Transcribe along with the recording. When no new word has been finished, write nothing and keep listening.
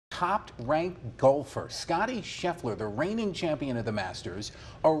top-ranked golfer, Scottie Scheffler, the reigning champion of the Masters,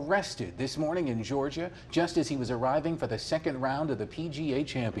 arrested this morning in Georgia just as he was arriving for the second round of the PGA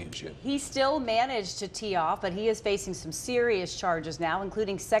Championship. He still managed to tee off, but he is facing some serious charges now,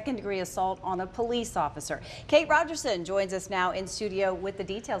 including second-degree assault on a police officer. Kate Rogerson joins us now in studio with the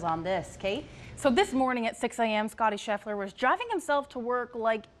details on this. Kate? So this morning at 6 a.m., Scottie Scheffler was driving himself to work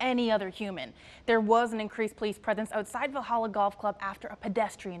like any other human. There was an increased police presence outside Valhalla Golf Club after a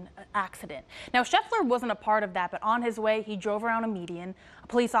pedestrian accident. Now, Scheffler wasn't a part of that, but on his way, he drove around a median. A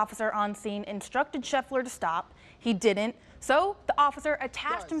police officer on scene instructed Scheffler to stop. He didn't, so the officer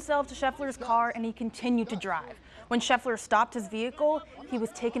attached himself to Scheffler's car and he continued to drive. When Scheffler stopped his vehicle, he was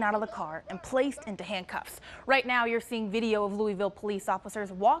taken out of the car and placed into handcuffs. Right now, you're seeing video of Louisville police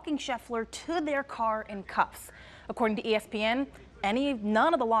officers walking Scheffler to their car in cuffs. According to ESPN,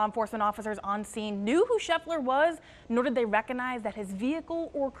 none of the law enforcement officers on scene knew who Scheffler was, nor did they recognize that his vehicle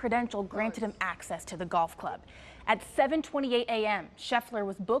or credential granted him access to the golf club. At 7:28 a.m., Scheffler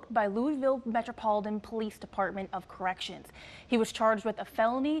was booked by Louisville Metro Police Department of Corrections. He was charged with a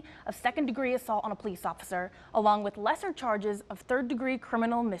felony of second-degree assault on a police officer, along with lesser charges of third-degree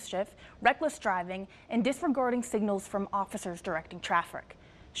criminal mischief, reckless driving, and disregarding signals from officers directing traffic.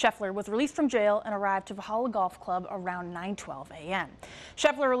 Scheffler was released from jail and arrived to Valhalla Golf Club around 9:12 a.m.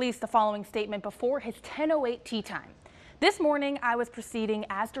 Scheffler released the following statement before his 10:08 tee time. This morning, I was proceeding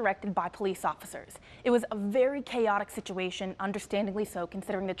as directed by police officers. It was a very chaotic situation, understandably so,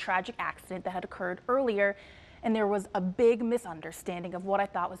 considering the tragic accident that had occurred earlier, and there was a big misunderstanding of what I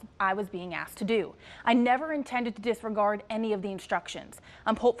thought I was being asked to do. I never intended to disregard any of the instructions.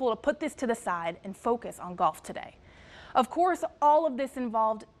 I'm hopeful to put this to the side and focus on golf today. Of course, all of us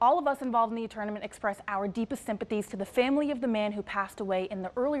involved in the tournament express our deepest sympathies to the family of the man who passed away in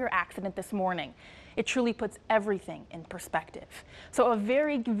the earlier accident this morning. It truly puts everything in perspective. So a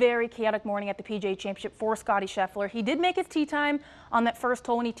very, very chaotic morning at the PGA Championship for Scottie Scheffler. He did make his tee time on that first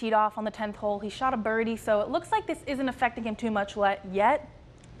hole when he teed off on the 10th hole. He shot a birdie, so it looks like this isn't affecting him too much yet.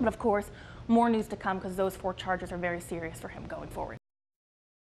 But of course, more news to come because those 4 charges are very serious for him going forward.